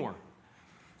 One more.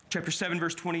 Chapter 7,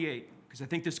 verse 28. Because I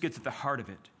think this gets at the heart of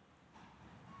it.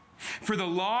 For the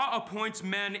law appoints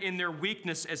men in their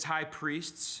weakness as high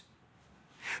priests,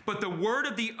 but the word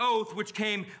of the oath, which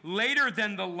came later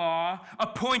than the law,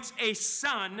 appoints a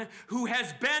son who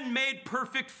has been made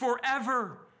perfect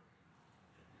forever.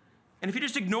 And if you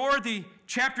just ignore the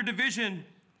chapter division,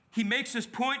 he makes this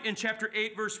point in chapter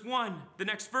 8, verse 1, the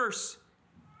next verse.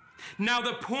 Now,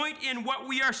 the point in what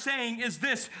we are saying is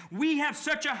this: we have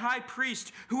such a high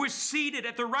priest who is seated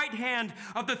at the right hand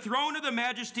of the throne of the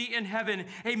majesty in heaven,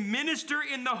 a minister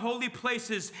in the holy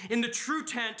places, in the true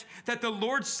tent that the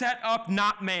Lord set up,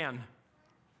 not man.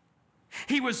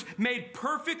 He was made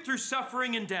perfect through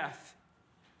suffering and death.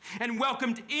 and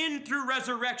welcomed in through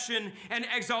resurrection and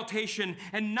exaltation,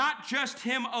 and not just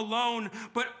him alone,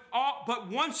 but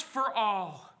once for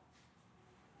all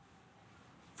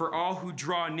who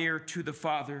draw near to the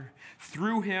Father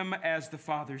through him as the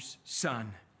Father's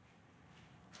Son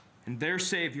and their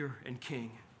Savior and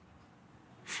King.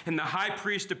 And the high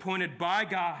priest appointed by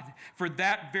God for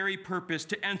that very purpose,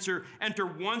 to enter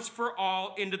once for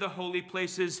all into the holy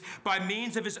places by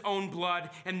means of his own blood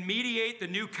and mediate the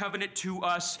new covenant to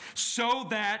us, so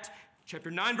that, chapter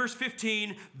 9, verse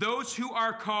 15, those who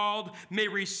are called may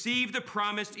receive the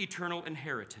promised eternal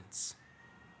inheritance,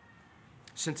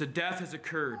 since a death has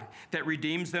occurred that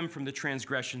redeems them from the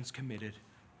transgressions committed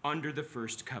under the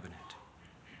first covenant.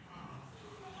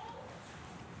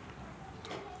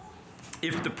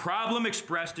 If the problem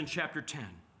expressed in chapter 10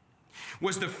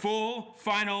 was the full,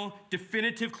 final,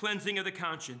 definitive cleansing of the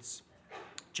conscience,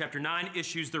 chapter 9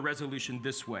 issues the resolution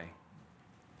this way.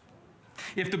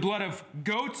 If the blood of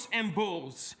goats and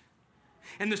bulls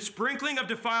and the sprinkling of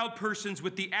defiled persons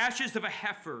with the ashes of a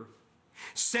heifer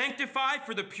sanctified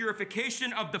for the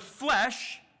purification of the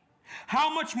flesh,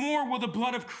 how much more will the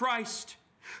blood of Christ,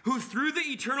 who through the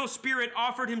eternal Spirit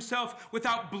offered himself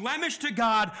without blemish to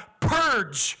God,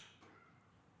 purge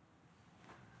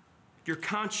your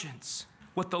conscience,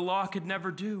 what the law could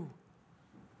never do.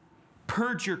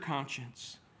 Purge your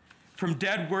conscience from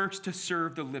dead works to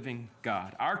serve the living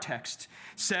God. Our text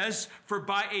says, for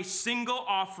by a single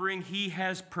offering he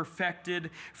has perfected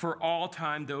for all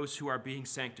time those who are being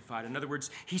sanctified. In other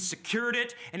words, he secured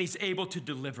it and he's able to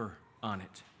deliver on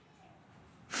it.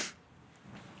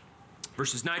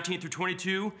 Verses 19 through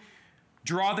 22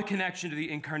 draw the connection to the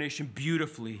incarnation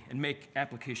beautifully and make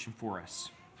application for us.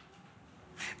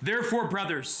 Therefore,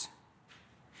 brothers,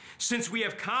 since we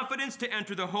have confidence to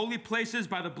enter the holy places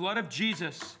by the blood of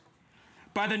Jesus,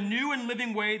 by the new and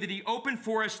living way that he opened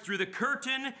for us through the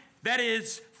curtain, that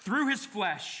is, through his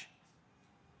flesh,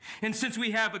 and since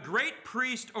we have a great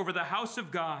priest over the house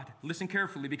of God, listen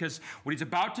carefully, because what he's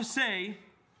about to say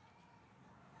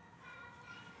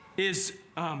is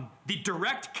the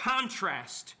direct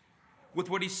contrast with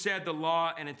what he said the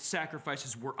law and its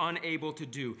sacrifices were unable to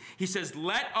do. He says,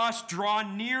 let us draw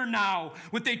near now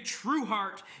with a true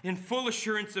heart in full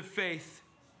assurance of faith,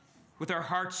 with our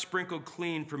hearts sprinkled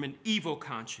clean from an evil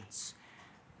conscience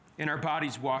and our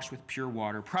bodies washed with pure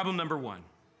water. Problem number one,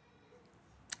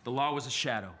 the law was a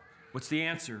shadow. What's the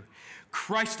answer?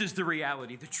 Christ is the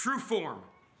reality, the true form.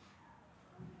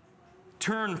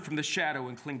 Turn from the shadow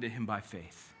and cling to him by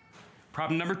faith.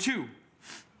 Problem number two,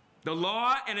 the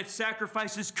law and its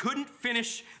sacrifices couldn't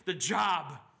finish the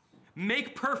job.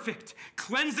 Make perfect,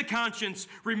 cleanse the conscience,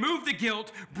 remove the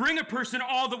guilt, bring a person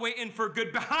all the way in for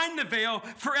good, behind the veil,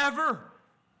 forever.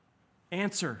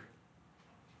 Answer: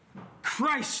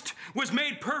 Christ was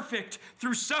made perfect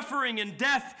through suffering and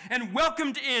death and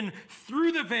welcomed in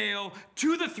through the veil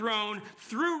to the throne,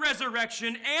 through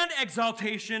resurrection and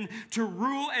exaltation, to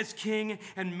rule as king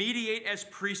and mediate as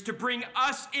priest, to bring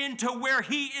us into where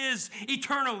he is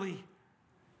eternally.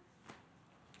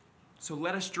 So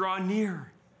let us draw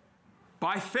near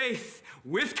by faith,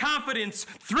 with confidence,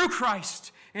 through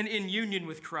Christ and in union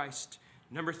with Christ.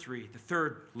 Number three, the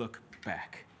third look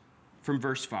back from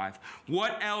verse 5.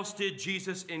 What else did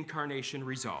Jesus' incarnation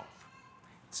resolve?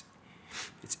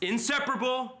 It's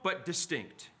inseparable but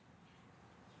distinct.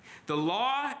 The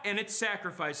law and its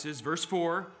sacrifices, verse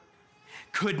 4,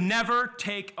 could never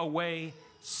take away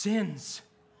sins.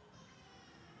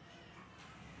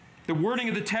 The wording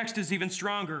of the text is even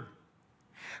stronger.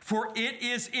 For it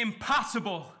is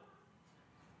impossible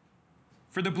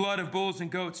for the blood of bulls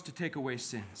and goats to take away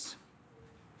sins.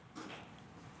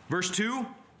 Verse 2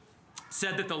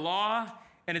 said that the law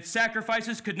and its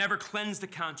sacrifices could never cleanse the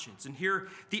conscience. And here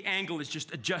the angle is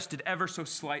just adjusted ever so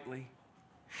slightly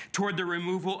toward the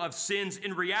removal of sins.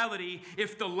 In reality,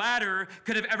 if the latter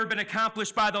could have ever been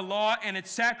accomplished by the law and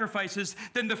its sacrifices,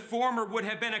 then the former would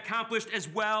have been accomplished as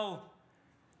well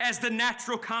as the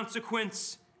natural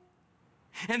consequence.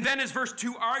 And then, as verse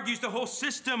 2 argues, the whole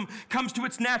system comes to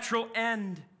its natural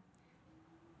end.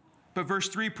 But verse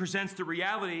 3 presents the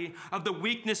reality of the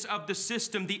weakness of the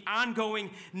system. The ongoing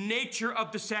nature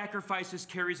of the sacrifices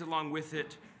carries along with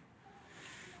it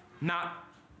not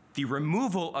the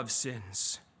removal of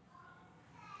sins,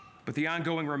 but the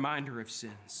ongoing reminder of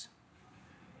sins.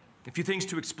 A few things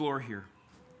to explore here.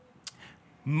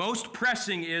 Most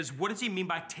pressing is, what does he mean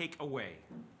by take away?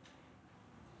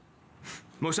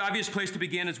 Most obvious place to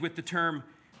begin is with the term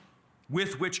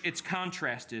with which it's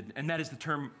contrasted, and that is the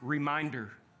term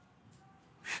reminder.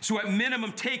 So at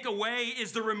minimum, take away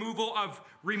is the removal of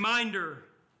reminder.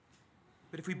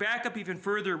 But if we back up even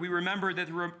further, we remember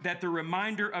that the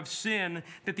reminder of sin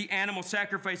that the animal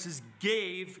sacrifices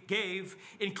gave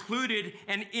included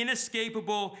an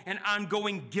inescapable and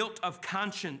ongoing guilt of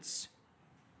conscience.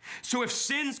 So if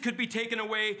sins could be taken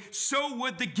away, so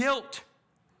would the guilt.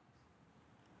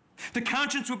 The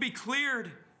conscience would be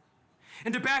cleared.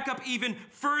 And to back up even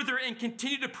further and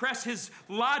continue to press his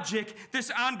logic, this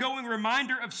ongoing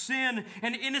reminder of sin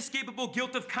and inescapable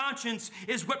guilt of conscience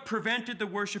is what prevented the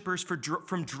worshipers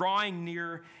from drawing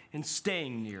near and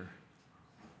staying near.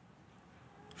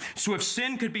 So if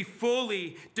sin could be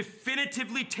fully,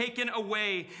 definitively taken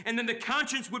away, and then the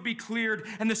conscience would be cleared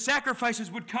and the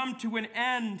sacrifices would come to an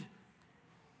end,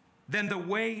 then the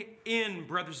way in,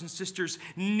 brothers and sisters,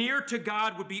 near to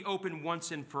God would be open once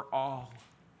and for all.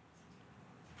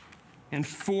 And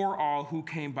for all who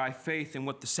came by faith in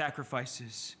what the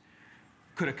sacrifices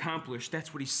could accomplish.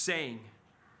 That's what he's saying.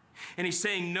 And he's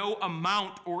saying no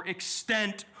amount or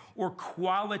extent or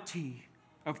quality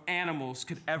of animals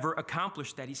could ever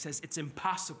accomplish that. He says it's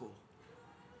impossible.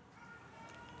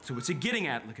 So what's he getting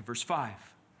at? Look at verse 5.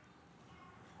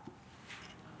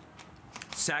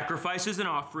 Sacrifices and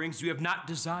offerings you have not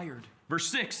desired. Verse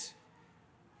 6.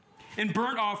 In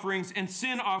burnt offerings and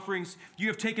sin offerings, you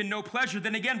have taken no pleasure.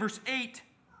 Then again, verse 8,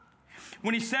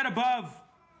 when he said above,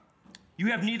 you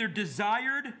have neither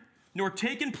desired nor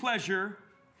taken pleasure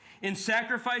in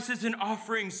sacrifices and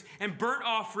offerings and burnt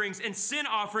offerings and sin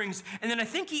offerings. And then I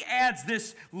think he adds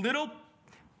this little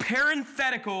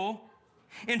parenthetical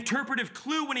interpretive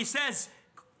clue when he says,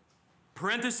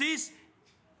 parentheses,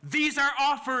 these are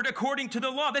offered according to the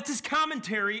law. That's his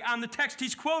commentary on the text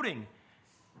he's quoting.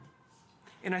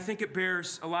 And I think it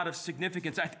bears a lot of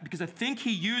significance because I think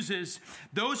he uses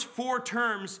those four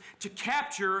terms to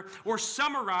capture or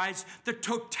summarize the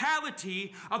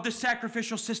totality of the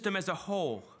sacrificial system as a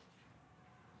whole.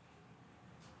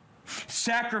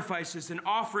 Sacrifices and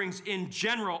offerings in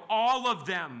general, all of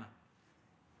them.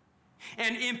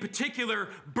 And in particular,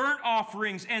 burnt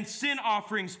offerings and sin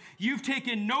offerings, you've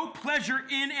taken no pleasure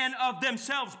in and of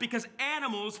themselves because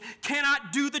animals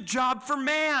cannot do the job for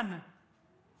man.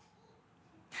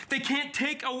 They can't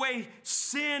take away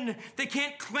sin. They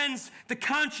can't cleanse the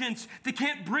conscience. They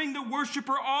can't bring the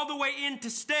worshiper all the way in to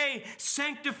stay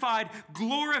sanctified,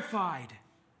 glorified.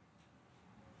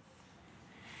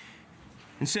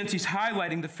 And since he's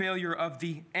highlighting the failure of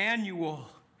the annual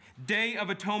Day of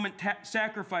Atonement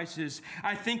sacrifices,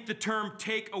 I think the term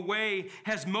take away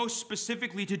has most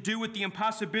specifically to do with the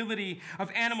impossibility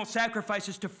of animal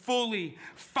sacrifices to fully,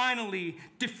 finally,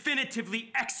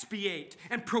 definitively expiate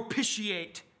and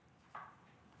propitiate.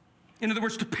 In other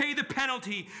words, to pay the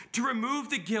penalty, to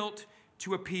remove the guilt,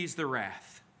 to appease the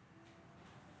wrath.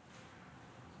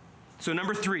 So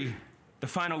number 3, the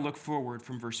final look forward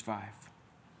from verse 5.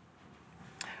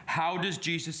 How does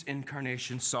Jesus'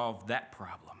 incarnation solve that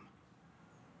problem?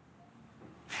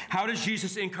 How does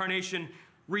Jesus' incarnation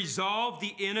resolve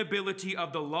the inability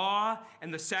of the law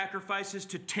and the sacrifices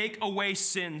to take away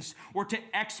sins or to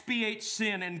expiate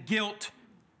sin and guilt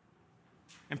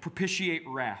and propitiate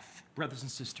wrath, brothers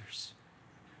and sisters?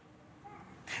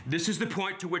 This is the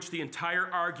point to which the entire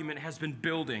argument has been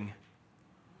building.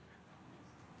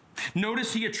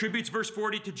 Notice he attributes verse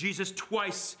 40 to Jesus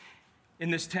twice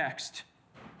in this text.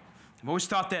 I've always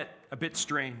thought that a bit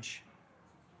strange.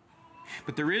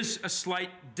 But there is a slight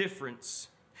difference.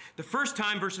 The first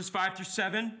time, verses 5 through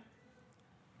 7,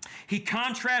 he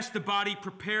contrasts the body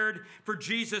prepared for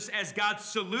Jesus as God's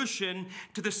solution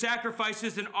to the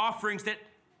sacrifices and offerings that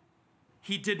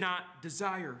he did not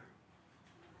desire.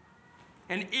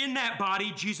 And in that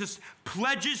body, Jesus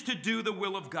pledges to do the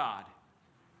will of God.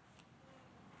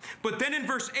 But then in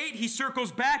verse 8, he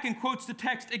circles back and quotes the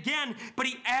text again, but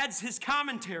he adds his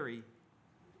commentary.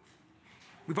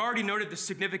 We've already noted the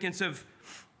significance of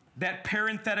that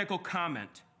parenthetical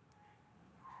comment.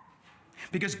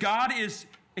 Because God is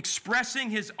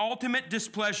expressing his ultimate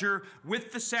displeasure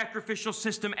with the sacrificial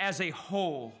system as a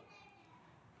whole.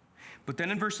 But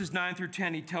then in verses 9 through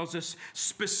 10, he tells us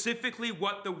specifically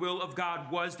what the will of God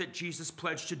was that Jesus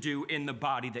pledged to do in the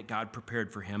body that God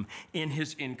prepared for him in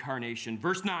his incarnation.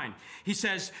 Verse 9, he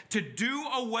says, to do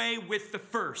away with the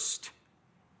first,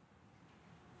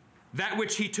 that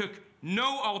which he took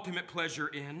no ultimate pleasure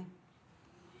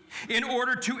in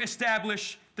order to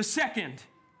establish the second.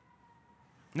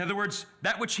 In other words,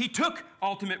 that which he took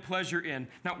ultimate pleasure in.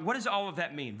 Now, what does all of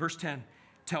that mean? Verse 10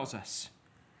 tells us.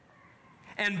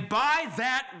 And by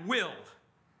that will,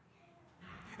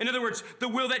 in other words, the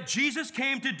will that Jesus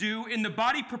came to do in the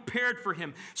body prepared for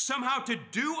him, somehow to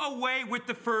do away with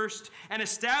the first and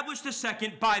establish the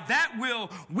second, by that will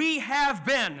we have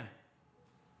been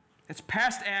It's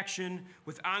past action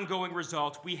with ongoing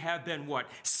results. We have been what?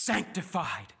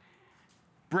 Sanctified.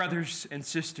 Brothers and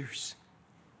sisters.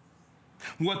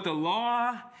 What the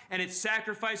law and its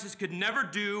sacrifices could never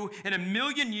do in a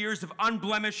million years of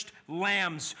unblemished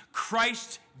lambs,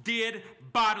 Christ did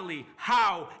bodily.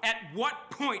 How? At what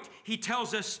point? He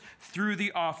tells us through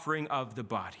the offering of the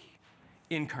body.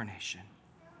 Incarnation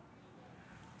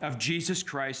of Jesus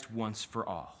Christ once for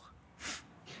all.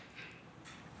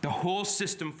 The whole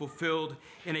system fulfilled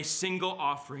in a single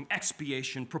offering,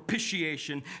 expiation,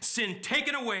 propitiation, sin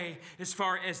taken away as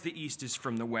far as the east is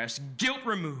from the west, guilt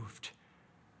removed,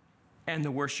 and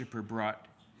the worshiper brought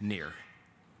near.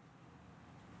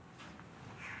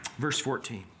 Verse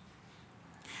 14.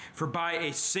 For by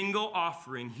a single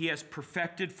offering he has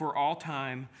perfected for all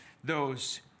time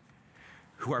those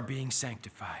who are being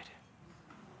sanctified.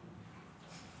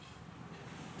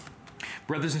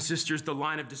 Brothers and sisters, the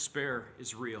line of despair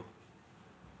is real.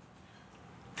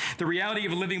 The reality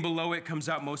of living below it comes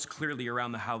out most clearly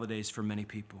around the holidays for many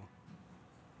people.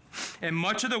 And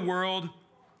much of the world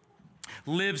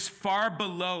lives far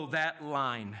below that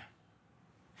line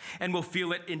and will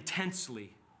feel it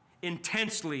intensely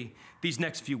these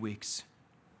next few weeks,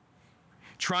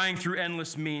 trying through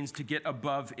endless means to get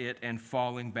above it and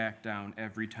falling back down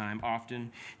every time,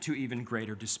 often to even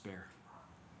greater despair.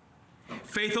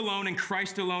 Faith alone in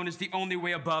Christ alone is the only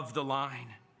way above the line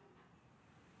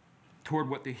toward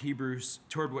what Hebrews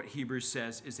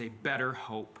says is a better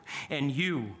hope. And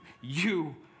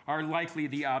you are likely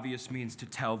the obvious means to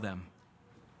tell them.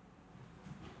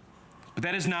 But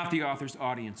that is not the author's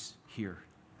audience here,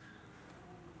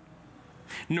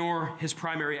 nor his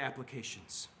primary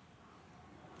applications.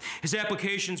 His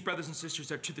applications, brothers and sisters,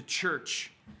 are to the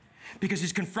church, because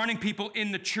he's confronting people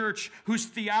in the church whose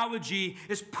theology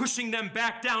is pushing them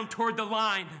back down toward the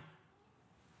line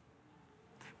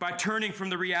by turning from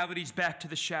the realities back to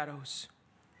the shadows,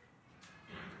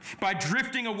 by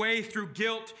drifting away through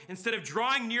guilt instead of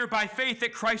drawing near by faith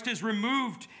that Christ has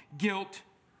removed guilt,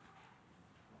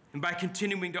 and by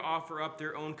continuing to offer up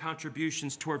their own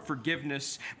contributions toward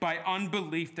forgiveness by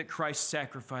unbelief that Christ's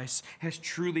sacrifice has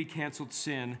truly canceled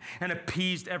sin and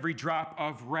appeased every drop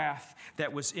of wrath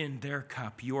that was in their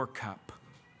cup, your cup.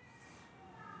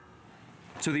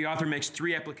 So the author makes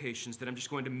three applications that I'm just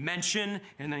going to mention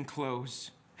and then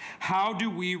close. How do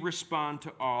we respond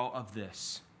to all of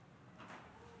this?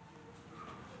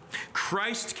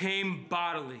 Christ came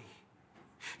bodily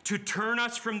to turn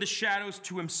us from the shadows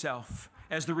to himself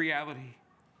as the reality,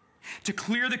 to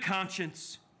clear the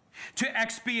conscience, to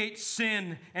expiate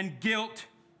sin and guilt,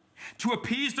 to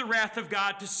appease the wrath of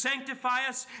God, to sanctify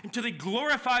us until he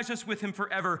glorifies us with him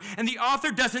forever. And the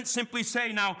author doesn't simply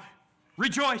say, now,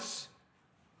 rejoice,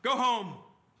 go home,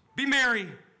 be merry.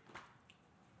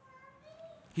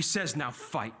 He says, now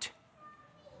fight.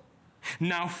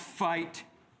 Now fight.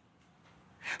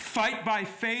 Fight by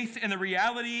faith in the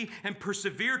reality and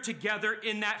persevere together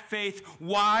in that faith.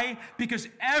 Why? Because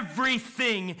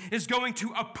everything is going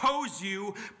to oppose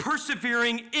you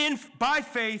persevering by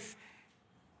faith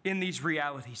in these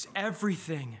realities.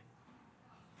 Everything.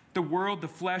 The world, the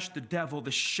flesh, the devil, the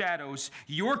shadows,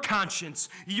 your conscience,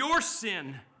 your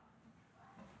sin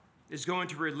is going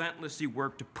to relentlessly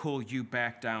work to pull you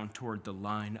back down toward the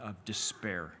line of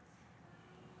despair.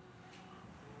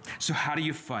 So how do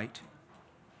you fight?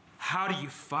 How do you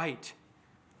fight?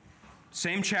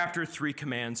 Same chapter, 3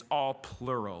 commands, all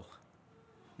plural.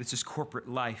 This is corporate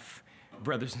life,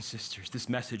 brothers and sisters. This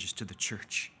message is to the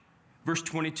church. Verse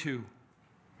 22,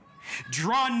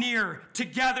 draw near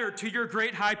together to your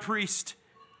great high priest.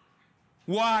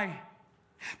 Why?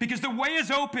 Because the way is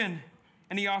open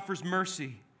and he offers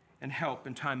mercy and help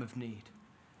in time of need.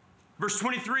 Verse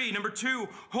 23, number 2,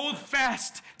 hold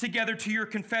fast together to your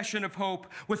confession of hope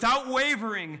without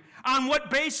wavering. On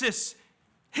what basis?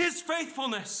 His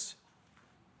faithfulness.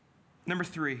 Number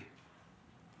 3,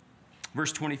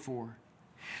 verse 24,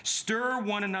 stir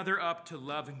one another up to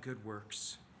love and good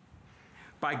works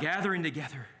by gathering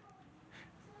together,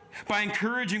 by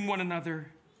encouraging one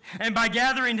another, and by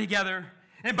gathering together,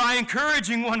 and by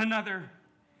encouraging one another,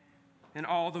 and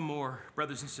all the more,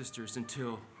 brothers and sisters,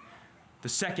 until the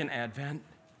second advent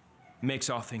makes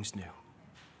all things new.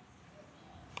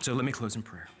 So let me close in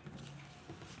prayer.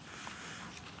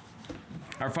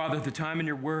 Our Father, the time in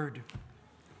your word,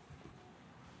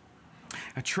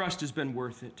 I trust has been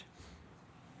worth it.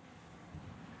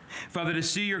 Father, to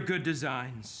see your good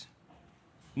designs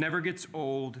never gets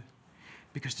old,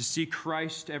 because to see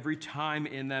Christ every time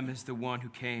in them is the one who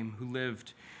came, who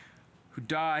lived, who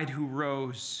died, who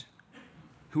rose,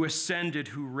 who ascended,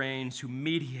 who reigns, who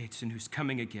mediates, and who's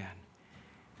coming again.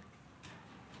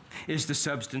 is the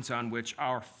substance on which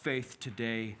our faith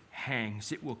today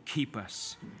hangs. It will keep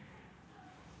us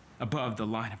above the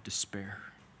line of despair.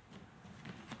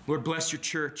 Lord, bless your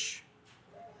church.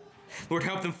 Lord,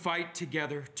 help them fight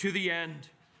together to the end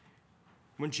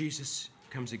when Jesus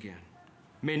comes again.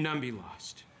 May none be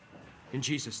lost. In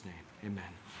Jesus' name, amen.